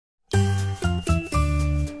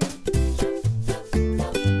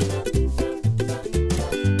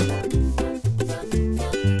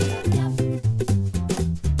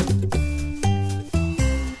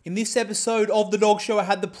this episode of The Dog Show, I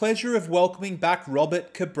had the pleasure of welcoming back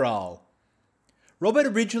Robert Cabral. Robert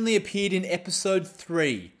originally appeared in episode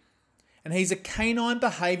 3, and he's a canine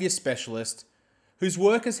behaviour specialist whose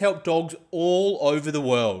work has helped dogs all over the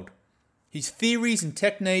world. His theories and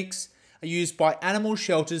techniques are used by animal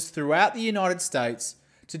shelters throughout the United States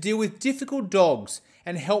to deal with difficult dogs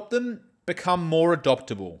and help them become more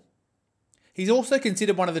adoptable. He's also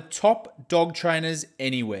considered one of the top dog trainers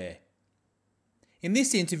anywhere. In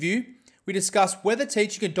this interview, we discuss whether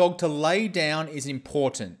teaching a dog to lay down is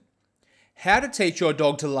important, how to teach your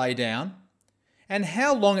dog to lay down, and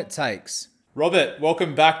how long it takes. Robert,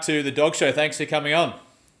 welcome back to The Dog Show. Thanks for coming on.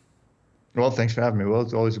 Well, thanks for having me. Well,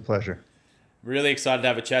 it's always a pleasure. Really excited to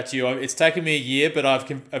have a chat to you. It's taken me a year, but I've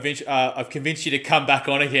convinced you to come back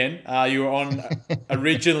on again. You were on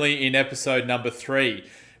originally in episode number 3,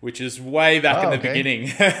 which is way back in the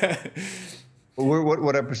beginning.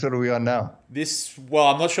 What episode are we on now?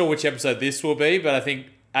 I'm not sure which episode this will be, but I think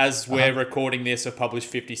as we're recording this, I've published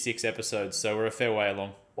 56 episodes, so we're a fair way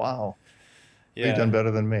along. Wow. Yeah. You've done better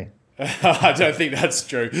than me. I don't think that's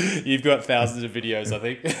true. You've got thousands of videos, I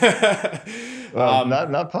think. Well,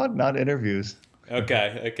 not interviews.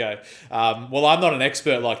 Okay. Well, I'm not an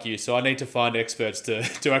expert like you, so I need to find experts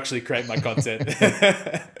to actually create my content.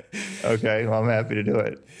 Okay, well, I'm happy to do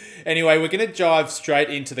it. Anyway, we're going to dive straight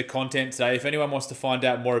into the content today. If anyone wants to find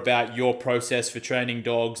out more about your process for training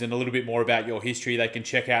dogs and a little bit more about your history, they can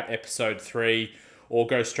check out episode 3 or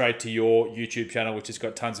go straight to your YouTube channel, which has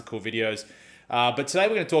got tons of cool videos. But today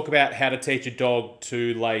we're going to talk about how to teach a dog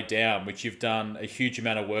to lay down, which you've done a huge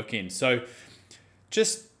amount of work in. So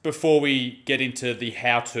just before we get into the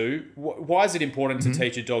how-to, why is it important to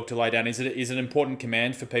teach a dog to lay down? Is it an important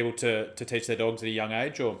command for people to teach their dogs at a young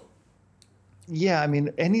age? Or? Yeah, I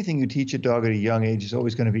mean, anything you teach a dog at a young age is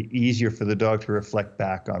always going to be easier for the dog to reflect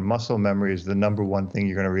back on. Muscle memory is the number one thing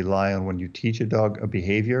you're going to rely on when you teach a dog a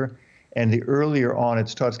behavior. And the earlier on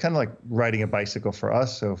it's taught, it's kind of like riding a bicycle for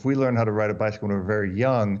us. So if we learn how to ride a bicycle when we're very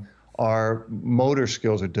young, our motor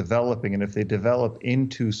skills are developing. And if they develop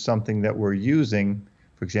into something that we're using,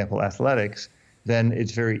 for example, athletics, then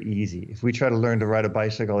it's very easy. If we try to learn to ride a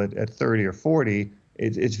bicycle at 30 or 40,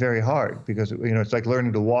 it's very hard because, it's like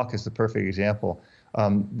learning to walk is the perfect example.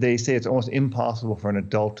 They say it's almost impossible for an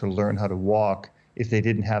adult to learn how to walk if they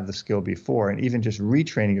didn't have the skill before. And even just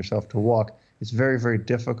retraining yourself to walk, it's very, very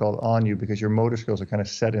difficult on you because your motor skills are kind of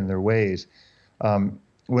set in their ways.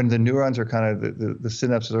 When the neurons are kind of, the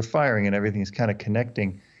synapses are firing and everything is kind of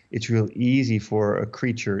connecting, it's real easy for a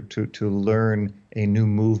creature to learn a new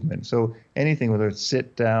movement. So anything, whether it's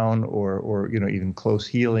sit down or even close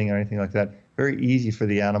heeling or anything like that, very easy for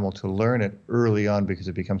the animal to learn it early on because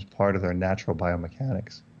it becomes part of their natural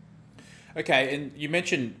biomechanics. Okay, and you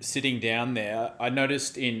mentioned sitting down there. I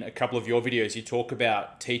noticed in a couple of your videos you talk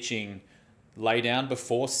about teaching lay down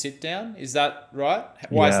before sit down. Is that right?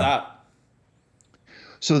 Why is that?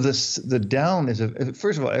 So the down is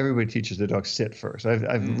first of all, everybody teaches the dog sit first.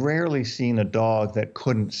 I've rarely seen a dog that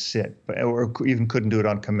couldn't sit, or even couldn't do it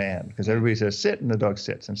on command, because everybody says sit and the dog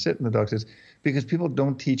sits and sit and the dog sits, because people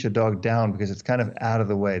don't teach a dog down because it's kind of out of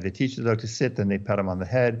the way. They teach the dog to sit, then they pat him on the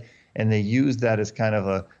head, and they use that as kind of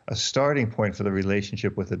a starting point for the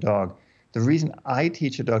relationship with the dog. The reason I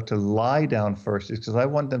teach a dog to lie down first is because I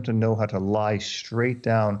want them to know how to lie straight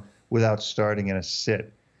down without starting in a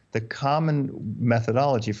sit. The common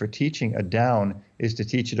methodology for teaching a down is to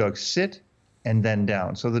teach a dog sit and then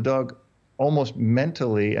down. So the dog almost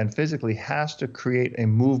mentally and physically has to create a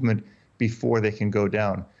movement before they can go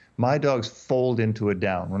down. My dogs fold into a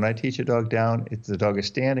down. When I teach a dog down, the dog is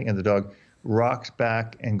standing and the dog rocks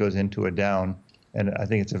back and goes into a down. And I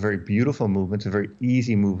think it's a very beautiful movement. It's a very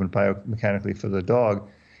easy movement biomechanically for the dog.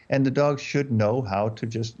 And the dog should know how to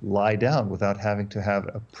just lie down without having to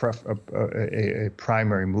have a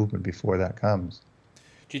primary movement before that comes.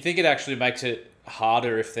 Do you think it actually makes it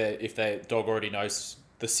harder if the dog already knows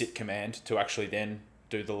the sit command to actually then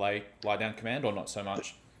do the lie down command, or not so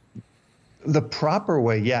much? The proper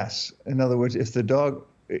way, yes. In other words, if the dog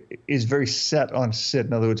is very set on sit,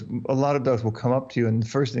 in other words, a lot of dogs will come up to you and the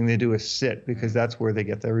first thing they do is sit because that's where they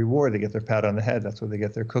get their reward. They get their pat on the head. That's where they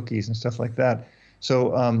get their cookies and stuff like that.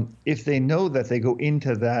 So if they know that, they go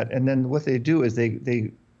into that, and then what they do is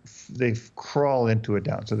they crawl into a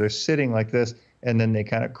down. So they're sitting like this, and then they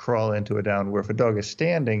kind of crawl into a down, where if a dog is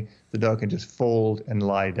standing, the dog can just fold and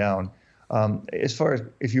lie down. As far as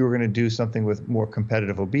if you were going to do something with more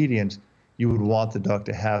competitive obedience, you would want the dog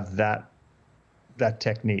to have that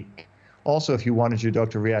technique. Also, if you wanted your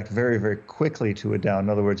dog to react very, very quickly to a down, in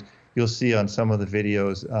other words, you'll see on some of the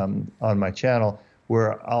videos on my channel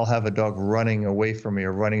where I'll have a dog running away from me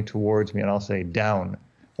or running towards me, and I'll say down.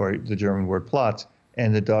 or the German word Platz,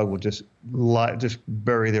 and the dog will just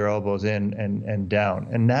bury their elbows in and down.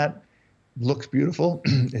 And that looks beautiful.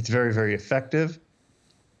 It's very, very effective.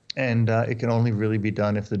 And it can only really be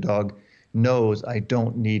done if the dog knows I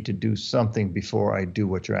don't need to do something before I do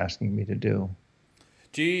what you're asking me to do.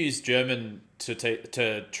 Do you use German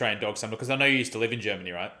to train dogs? Because I know you used to live in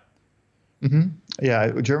Germany, right? Mm-hmm.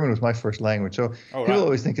 Yeah, German was my first language. So Oh, people right.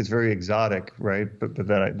 always think it's very exotic, right? But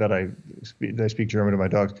that I speak German to my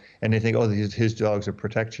dogs, and they think, oh, his dogs are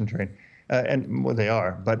protection trained, and well, they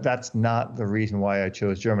are. But that's not the reason why I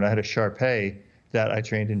chose German. I had a Shar that I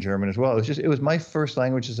trained in German as well. It was my first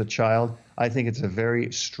language as a child. I think it's a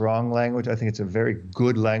very strong language. I think it's a very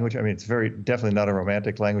good language. I mean, it's definitely not a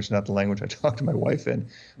romantic language, not the language I talk to my wife in.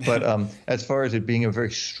 But as far as it being a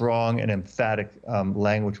very strong and emphatic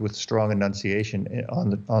language with strong enunciation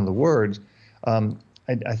on the words,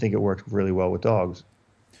 I think it worked really well with dogs.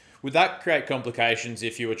 Would that create complications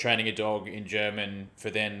if you were training a dog in German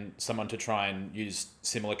for then someone to try and use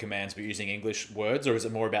similar commands but using English words, or is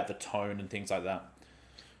it more about the tone and things like that?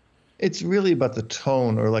 It's really about the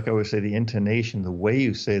tone, or like I would say, the intonation, the way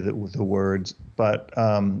you say the words. But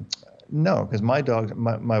no, because my dogs,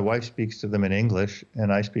 my wife speaks to them in English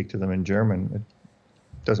and I speak to them in German.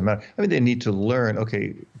 It doesn't matter. I mean, they need to learn,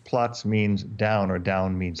 okay, Platz means down or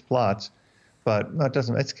down means Platz. But no, it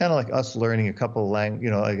doesn't. It's kind of like us learning a couple of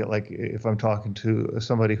like if I'm talking to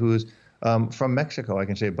somebody who's from Mexico, I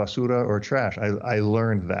can say basura or trash. I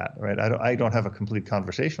learned that, right? I don't have a complete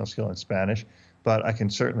conversational skill in Spanish, but I can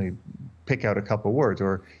certainly pick out a couple of words,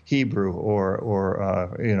 or Hebrew, or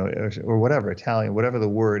whatever, Italian, whatever the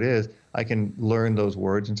word is. I can learn those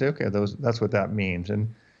words and say, okay, that's what that means.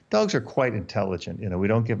 And dogs are quite intelligent. We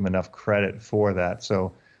don't give them enough credit for that.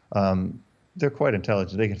 So. They're quite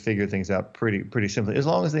intelligent. They can figure things out pretty simply, as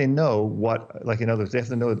long as they know what, like in other words, they have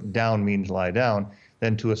to know that down means lie down,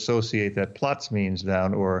 then to associate that Platz means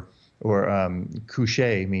down or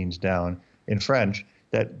coucher means down in French,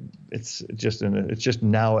 that it's just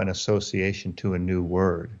now an association to a new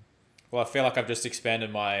word. Well, I feel like I've just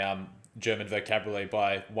expanded my German vocabulary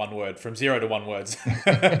by one word, from 0 to 1 words.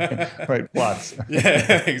 Right, Platz.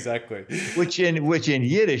 Yeah, exactly. Which in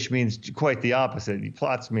Yiddish means quite the opposite.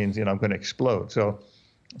 Platz means I'm going to explode. So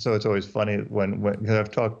it's always funny when because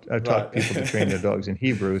I've taught people to train their dogs in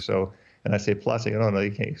Hebrew. So and I say Platz, they go, no,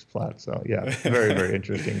 you can't use Platz. So yeah, very, very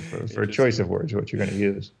interesting for choice of words, what you're going to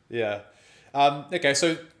use. Yeah. Okay,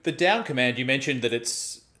 so the down command, you mentioned that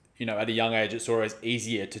it's at a young age, it's always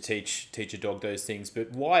easier to teach a dog those things.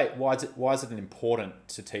 But why is it important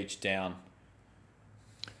to teach down?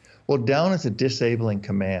 Well, down is a disabling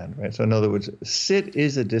command, right? So in other words, sit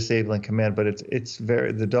is a disabling command, but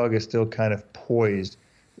the dog is still kind of poised.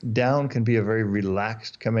 Down can be a very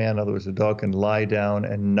relaxed command. In other words, the dog can lie down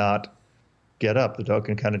and not get up. The dog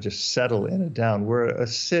can kind of just settle in a down. Where a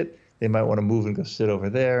sit, they might want to move and go sit over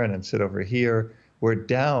there and then sit over here. Where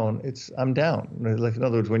down, I'm down. Like in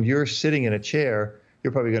other words, when you're sitting in a chair,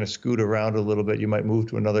 you're probably going to scoot around a little bit. You might move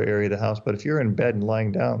to another area of the house. But if you're in bed and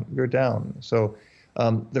lying down, you're down. So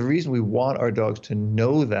the reason we want our dogs to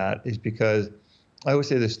know that is because I always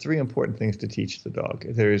say there's 3 important things to teach the dog.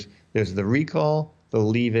 There's the recall, the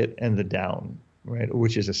leave it, and the down, right?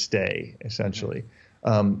 Which is a stay, essentially.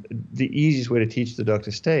 The easiest way to teach the dog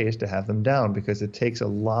to stay is to have them down, because it takes a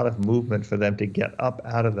lot of movement for them to get up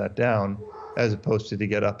out of that down, as opposed to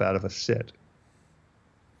get up out of a sit.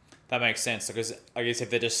 That makes sense, because I guess if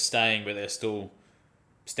they're just staying but they're still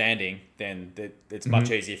standing, then it's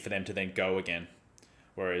much easier for them to then go again.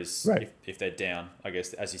 Whereas if they're down, I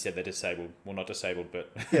guess, as you said, they're disabled. Well, not disabled,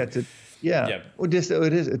 but... yeah. Well, it's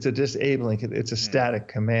a disabling, it's a static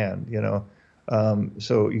command,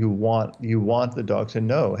 So you want the dog to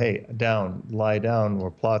know, hey, down, lie down,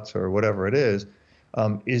 or Platz, or whatever it is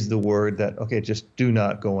the word that, okay, just do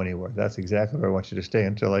not go anywhere. That's exactly where I want you to stay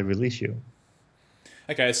until I release you.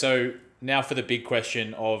 Okay, so now for the big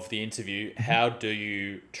question of the interview, how do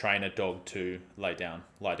you train a dog to lie down?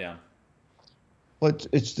 Well,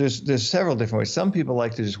 there's several different ways. Some people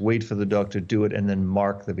like to just wait for the dog to do it and then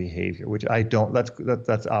mark the behavior, which I don't.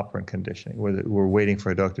 That's operant conditioning, where we're waiting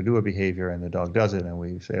for a dog to do a behavior and the dog does it, and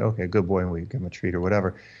we say, okay, good boy, and we give him a treat or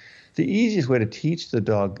whatever. The easiest way to teach the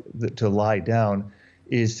dog to lie down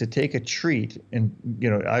is to take a treat, and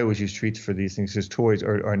I always use treats for these things because toys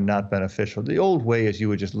are not beneficial. The old way is you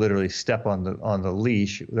would just literally step on the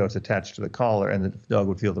leash that was attached to the collar, and the dog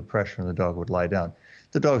would feel the pressure and the dog would lie down.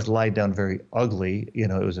 The dogs lie down very ugly. It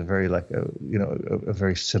was a very I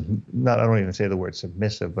don't even say the word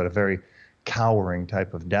submissive, but a very cowering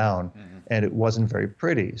type of down, and it wasn't very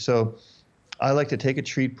pretty. So I like to take a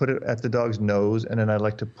treat, put it at the dog's nose, and then I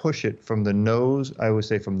like to push it from the nose. I always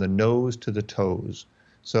say from the nose to the toes.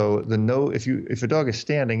 So the nose, if a dog is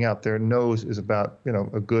standing up, their nose is about,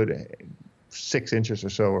 a good 6 inches or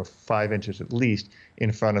so, or 5 inches at least,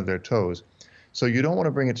 in front of their toes. So you don't want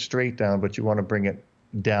to bring it straight down, but you want to bring it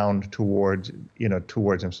down towards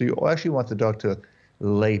them. So you actually want the dog to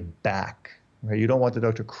lay back, right? You don't want the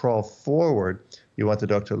dog to crawl forward. You want the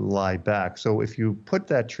dog to lie back. So if you put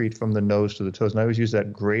that treat from the nose to the toes, and I always use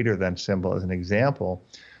that greater than symbol as an example,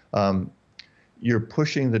 you're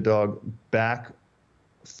pushing the dog back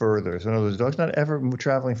further. So in other words, the dog's not ever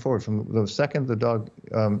traveling forward. From the second that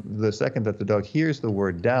the dog hears the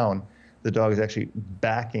word down, the dog is actually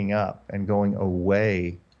backing up and going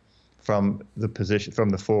away from the position, from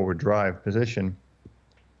the forward drive position.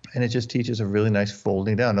 And it just teaches a really nice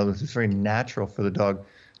folding down. In other words, it's very natural for the dog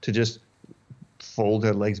to just fold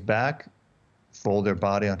their legs back, fold their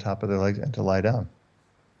body on top of their legs, and to lie down.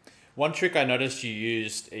 One trick I noticed you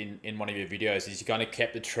used in one of your videos is you kind of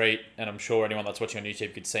kept the treat, and I'm sure anyone that's watching on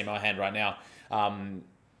YouTube could see my hand right now,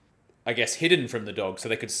 I guess hidden from the dog so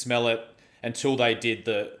they could smell it until they did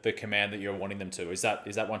the command that you're wanting them to. Is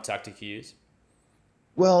that one tactic you use?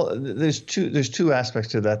 Well, there's two aspects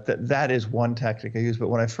to that. That is one tactic I use. But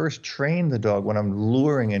when I first train the dog, when I'm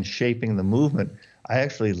luring and shaping the movement, I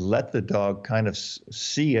actually let the dog kind of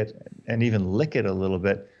see it and even lick it a little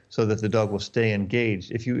bit so that the dog will stay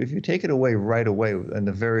engaged. If you take it away right away in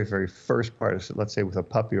the very, very first part, let's say with a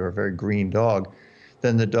puppy or a very green dog,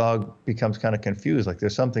 then the dog becomes kind of confused, like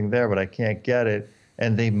there's something there, but I can't get it.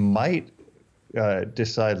 And they might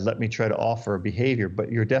decide, let me try to offer a behavior,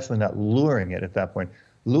 but you're definitely not luring it at that point.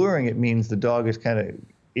 Luring it means the dog is kind of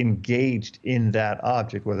engaged in that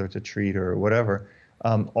object, whether it's a treat or whatever,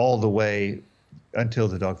 all the way until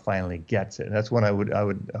the dog finally gets it. And that's when I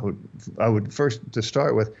would first, to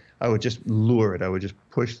start with, I would just lure it. I would just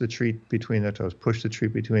push the treat between their toes, push the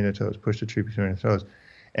treat between their toes, push the treat between their toes.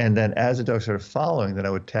 And then as the dog started following, then I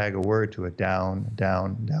would tag a word to it, down,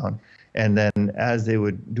 down, down. And then as they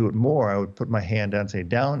would do it more, I would put my hand down and say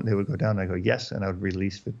down. They would go down, and I go yes, and I would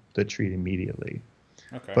release the treat immediately.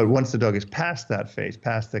 Okay. But once the dog is past that phase,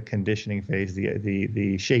 past the conditioning phase,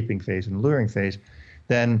 the shaping phase and luring phase,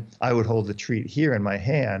 then I would hold the treat here in my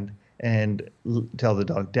hand and tell the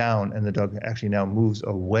dog down, and the dog actually now moves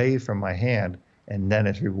away from my hand, and then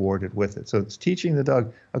it's rewarded with it. So it's teaching the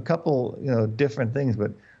dog a couple, different things,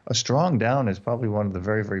 but a strong down is probably one of the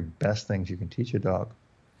very, very best things you can teach a dog.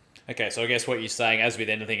 Okay, so I guess what you're saying, as with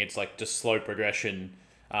anything, it's like just slow progression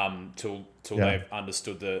till they've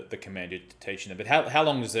understood the command you're teaching them. But how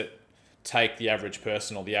long does it take the average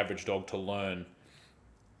person or the average dog to learn?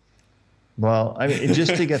 Well, I mean,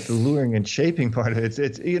 just to get the luring and shaping part of it,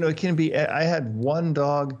 it can be. I had one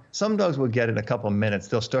dog. Some dogs will get it in a couple of minutes.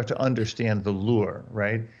 They'll start to understand the lure,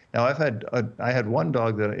 right? Now, I had one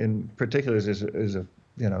dog that, in particular, is a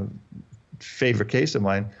favorite case of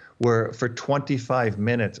mine, where for 25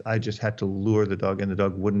 minutes I just had to lure the dog, and the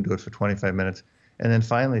dog wouldn't do it for 25 minutes, and then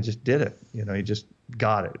finally just did it. He just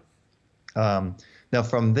got it. Now,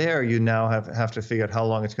 from there, you now have to figure out how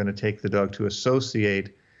long it's going to take the dog to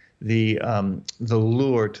associate the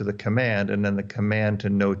lure to the command, and then the command to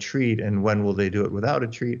no treat, and when will they do it without a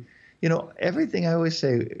treat. Everything I always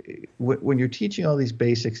say, when you're teaching all these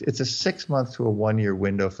basics, it's a 6 month to a 1 year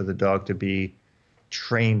window for the dog to be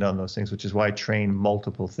trained on those things, which is why I train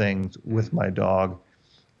multiple things with my dog,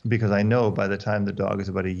 because I know by the time the dog is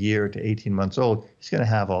about a year to 18 months old, he's going to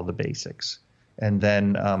have all the basics. And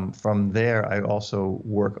then from there, I also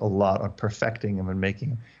work a lot on perfecting him and making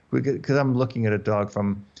him, because I'm looking at a dog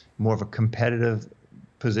from more of a competitive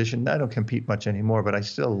position. I don't compete much anymore, but I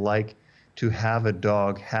still like to have a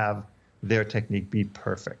dog have their technique be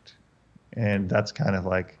perfect. And that's kind of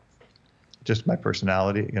like just my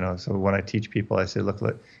personality, So when I teach people, I say, look,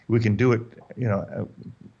 we can do it,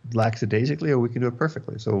 lackadaisically, or we can do it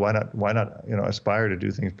perfectly. So why not, aspire to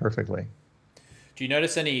do things perfectly? Do you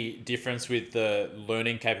notice any difference with the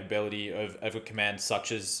learning capability of a command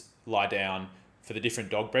such as lie down for the different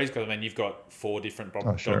dog breeds? Because you've got 4 different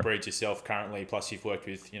dog breeds yourself currently, plus you've worked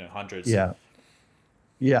with hundreds.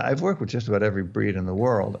 Yeah, I've worked with just about every breed in the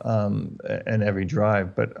world, and every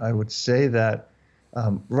drive. But I would say that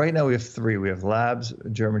right now we have 3. We have Labs,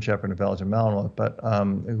 German Shepherd, and a Belgian Malinois. But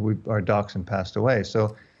our dachshund passed away.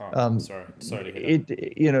 So sorry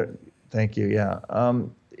to hear that. Thank you. Yeah.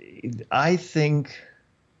 I think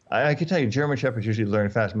I can tell you, German Shepherds usually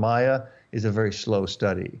learn fast. Maya is a very slow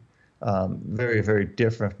study, very, very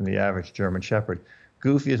different from the average German Shepherd.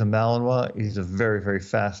 Goofy is a Malinois. He's a very, very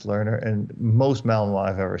fast learner, and most Malinois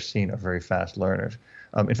I've ever seen are very fast learners.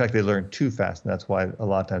 In fact, they learn too fast, and that's why a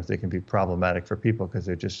lot of times they can be problematic for people because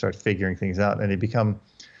they just start figuring things out and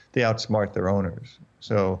they outsmart their owners.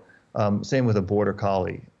 So same with a border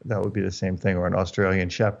collie, that would be the same thing, or an Australian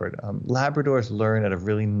shepherd. Labradors learn at a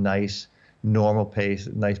really nice, normal pace,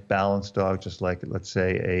 nice balanced dog, just like, let's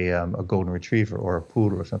say, a golden retriever or a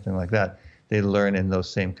poodle or something like that. They learn in those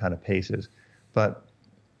same kind of paces. But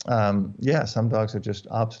yeah, some dogs are just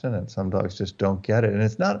obstinate. Some dogs just don't get it. And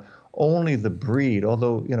it's not only the breed,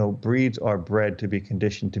 although, breeds are bred to be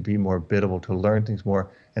conditioned to be more biddable, to learn things more.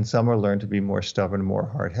 And some are learned to be more stubborn, more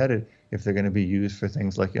hard-headed if they're going to be used for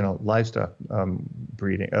things like, livestock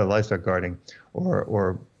breeding, livestock guarding,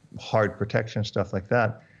 or hard protection, stuff like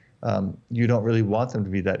that. You don't really want them to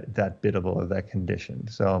be that biddable or that conditioned.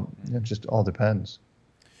 So it just all depends.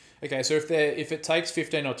 Okay, so if it takes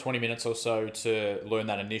 15 or 20 minutes or so to learn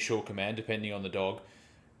that initial command, depending on the dog,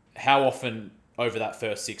 how often over that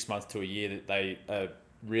first 6 months to a year that they are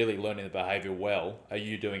really learning the behavior well, are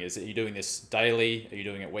you doing it? Are you doing this daily? Are you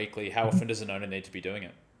doing it weekly? How often does an owner need to be doing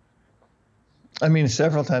it? I mean,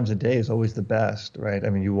 several times a day is always the best, right? I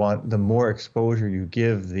mean, the more exposure you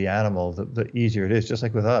give the animal, the easier it is. Just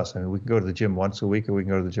like with us. I mean, we can go to the gym once a week or we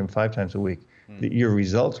can go to the gym 5 times a week. Your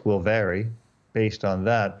results will vary based on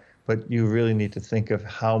that, but you really need to think of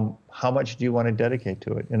how much do you want to dedicate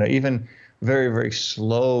to it. Even very, very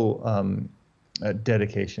slow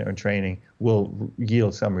dedication or training will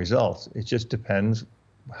yield some results. It just depends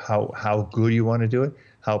how good you want to do it,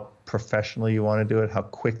 how professionally you want to do it, how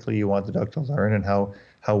quickly you want the dog to learn, and how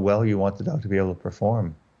well you want the dog to be able to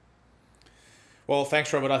perform. Well,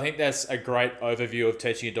 thanks, Robert. I think that's a great overview of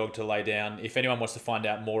teaching a dog to lay down. If anyone wants to find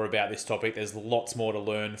out more about this topic, there's lots more to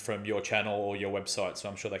learn from your channel or your website, so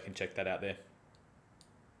I'm sure they can check that out there.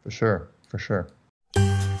 For sure.